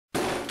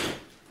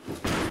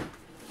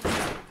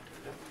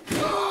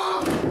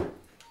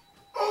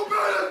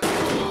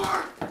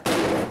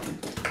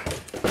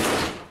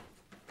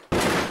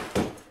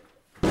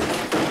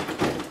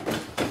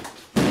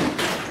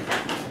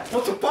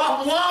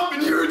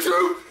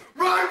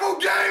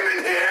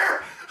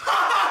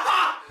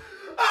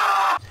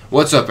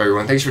What's up,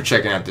 everyone? Thanks for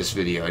checking out this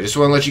video. I just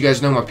want to let you guys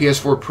know my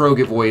PS4 Pro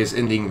giveaway is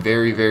ending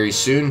very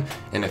soon,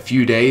 in a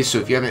few days. So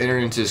if you haven't entered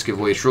into this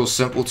giveaway, it's real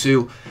simple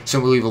to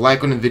simply leave a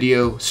like on the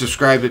video,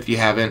 subscribe if you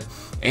haven't,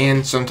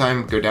 and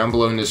sometime go down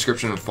below in the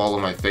description and follow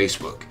my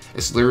Facebook.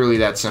 It's literally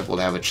that simple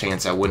to have a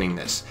chance at winning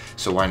this,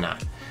 so why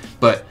not?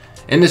 But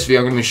in this video,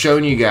 I'm going to be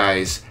showing you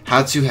guys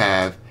how to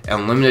have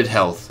unlimited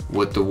health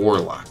with the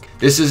Warlock.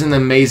 This is an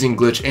amazing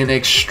glitch and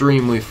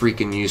extremely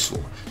freaking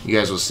useful. You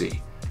guys will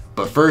see.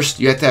 But first,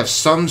 you have to have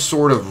some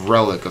sort of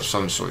relic of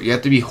some sort. You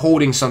have to be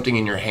holding something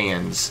in your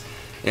hands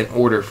in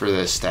order for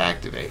this to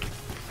activate.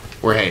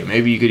 Or hey,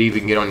 maybe you could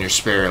even get on your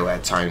Sparrow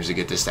at times to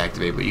get this to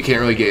activate, but you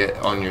can't really get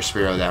on your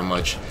Sparrow that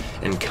much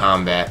in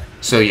combat.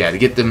 So yeah, to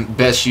get the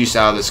best use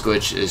out of this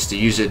glitch is to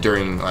use it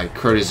during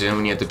like Regen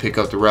when you have to pick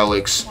up the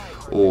relics,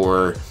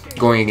 or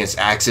going against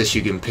Axis,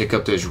 you can pick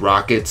up those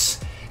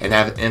rockets and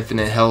have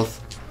infinite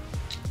health.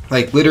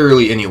 Like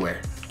literally anywhere.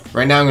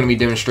 Right now I'm going to be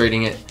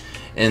demonstrating it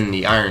in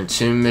the Iron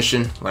Tomb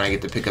mission when I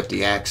get to pick up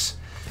the axe.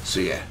 So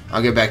yeah,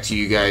 I'll get back to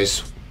you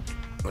guys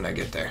when I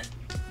get there.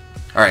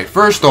 Alright,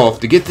 first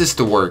off, to get this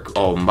to work,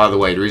 oh, and by the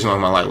way, the reason why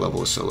my light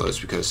level is so low is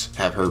because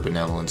I have her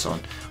benevolence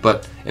on.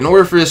 But in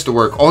order for this to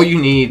work, all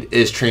you need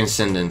is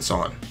Transcendence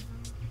on.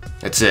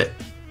 That's it.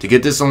 To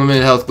get this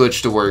unlimited health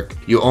glitch to work,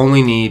 you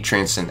only need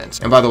Transcendence.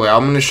 And by the way,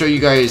 I'm going to show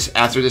you guys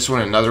after this one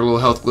another little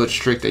health glitch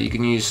trick that you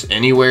can use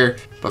anywhere.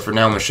 But for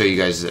now, I'm going to show you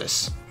guys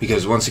this.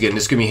 Because once again,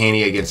 this can be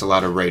handy against a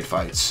lot of raid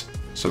fights.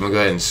 So I'm going to go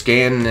ahead and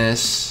scan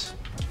this.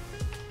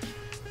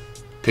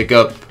 Pick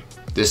up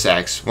this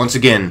axe. Once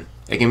again,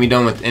 it can be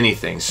done with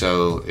anything.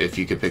 So if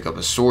you could pick up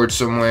a sword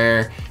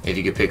somewhere, if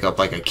you could pick up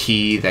like a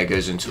key that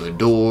goes into a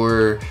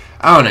door,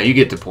 I don't know, you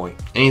get the point.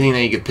 Anything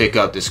that you could pick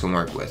up, this can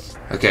work with.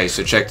 Okay,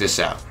 so check this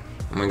out.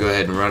 I'm going to go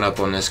ahead and run up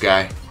on this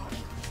guy.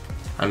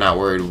 I'm not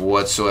worried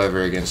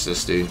whatsoever against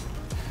this dude.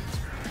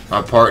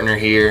 My partner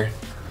here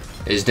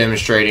is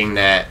demonstrating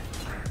that,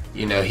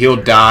 you know,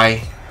 he'll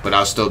die, but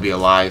I'll still be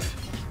alive.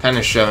 Kind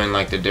of showing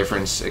like the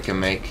difference it can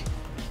make.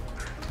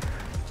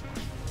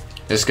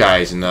 This guy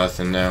is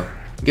nothing though.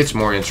 It gets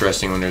more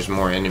interesting when there's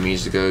more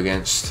enemies to go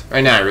against.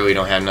 Right now I really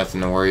don't have nothing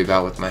to worry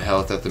about with my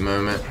health at the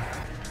moment.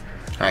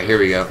 Alright, here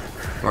we go.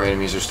 More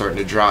enemies are starting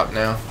to drop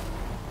now.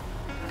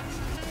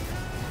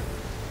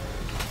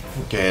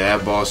 Okay,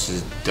 that boss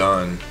is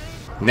done.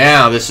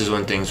 Now this is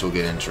when things will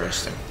get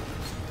interesting.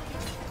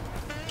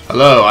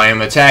 Hello, I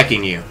am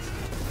attacking you.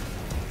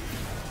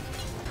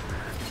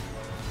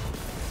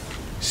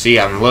 See,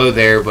 I'm low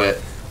there,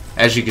 but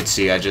as you can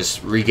see, I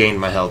just regained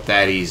my health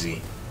that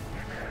easy.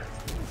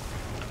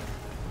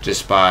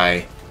 Just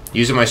by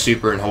using my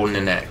super and holding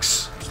an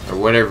X. Or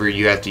whatever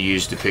you have to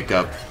use to pick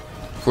up.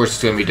 Of course,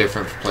 it's going to be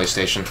different for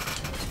PlayStation.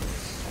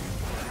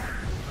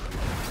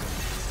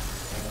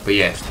 But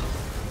yeah.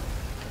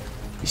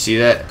 You see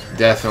that?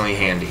 Definitely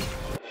handy.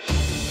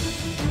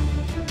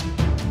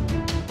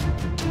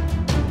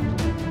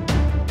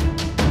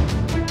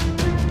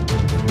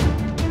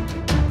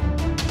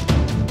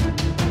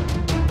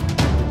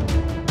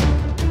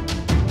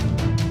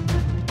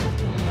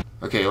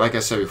 Okay, like I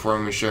said before,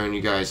 I'm going to be showing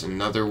you guys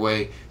another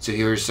way to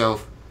heal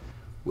yourself,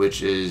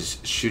 which is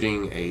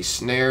shooting a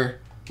snare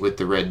with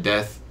the Red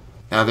Death.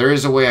 Now, there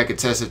is a way I could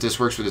test if this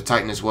works with the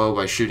Titan as well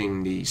by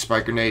shooting the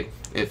Spike Grenade.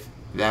 If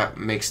that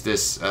makes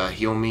this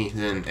heal me,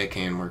 then it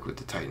can work with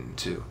the Titan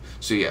too.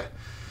 So yeah,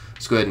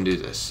 let's go ahead and do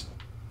this.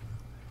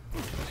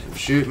 Let him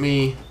shoot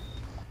me,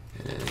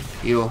 and then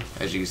heal,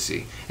 as you can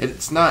see.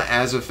 It's not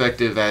as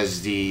effective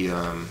as the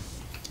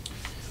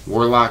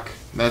Warlock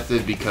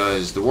method,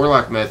 because the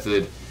Warlock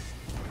method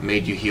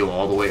made you heal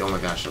all the way. Oh my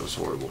gosh, that was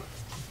horrible.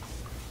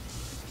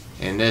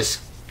 And this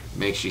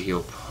makes you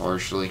heal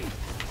partially.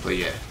 But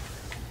yeah,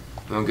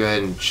 I'm gonna go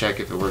ahead and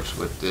check if it works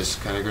with this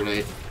kind of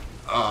grenade.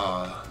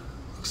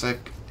 Looks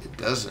like it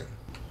doesn't.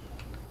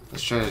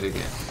 Let's try it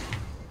again.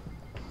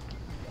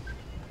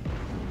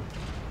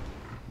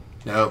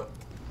 Nope.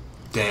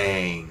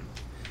 Dang.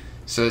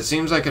 So it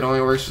seems like it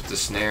only works with the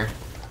snare.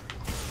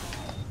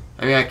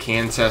 I mean, I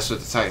can test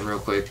with the Titan real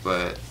quick,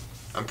 but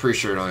I'm pretty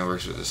sure it only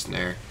works with the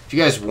snare. If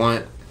you guys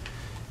want,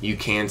 you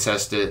can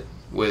test it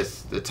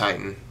with the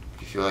Titan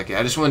if you feel like it.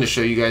 I just wanted to show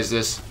you guys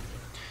this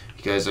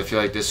because I feel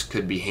like this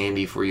could be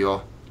handy for you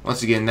all.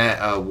 Once again,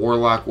 that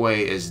Warlock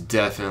way is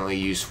definitely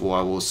useful,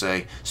 I will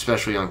say,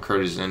 especially on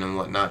Courtesan and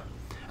whatnot.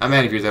 I'm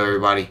out of here though,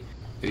 everybody.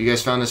 If you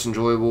guys found this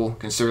enjoyable,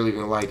 consider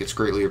leaving a like. It's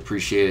greatly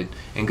appreciated.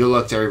 And good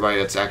luck to everybody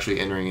that's actually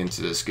entering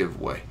into this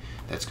giveaway.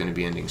 That's going to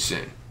be ending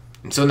soon.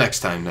 Until next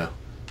time, though.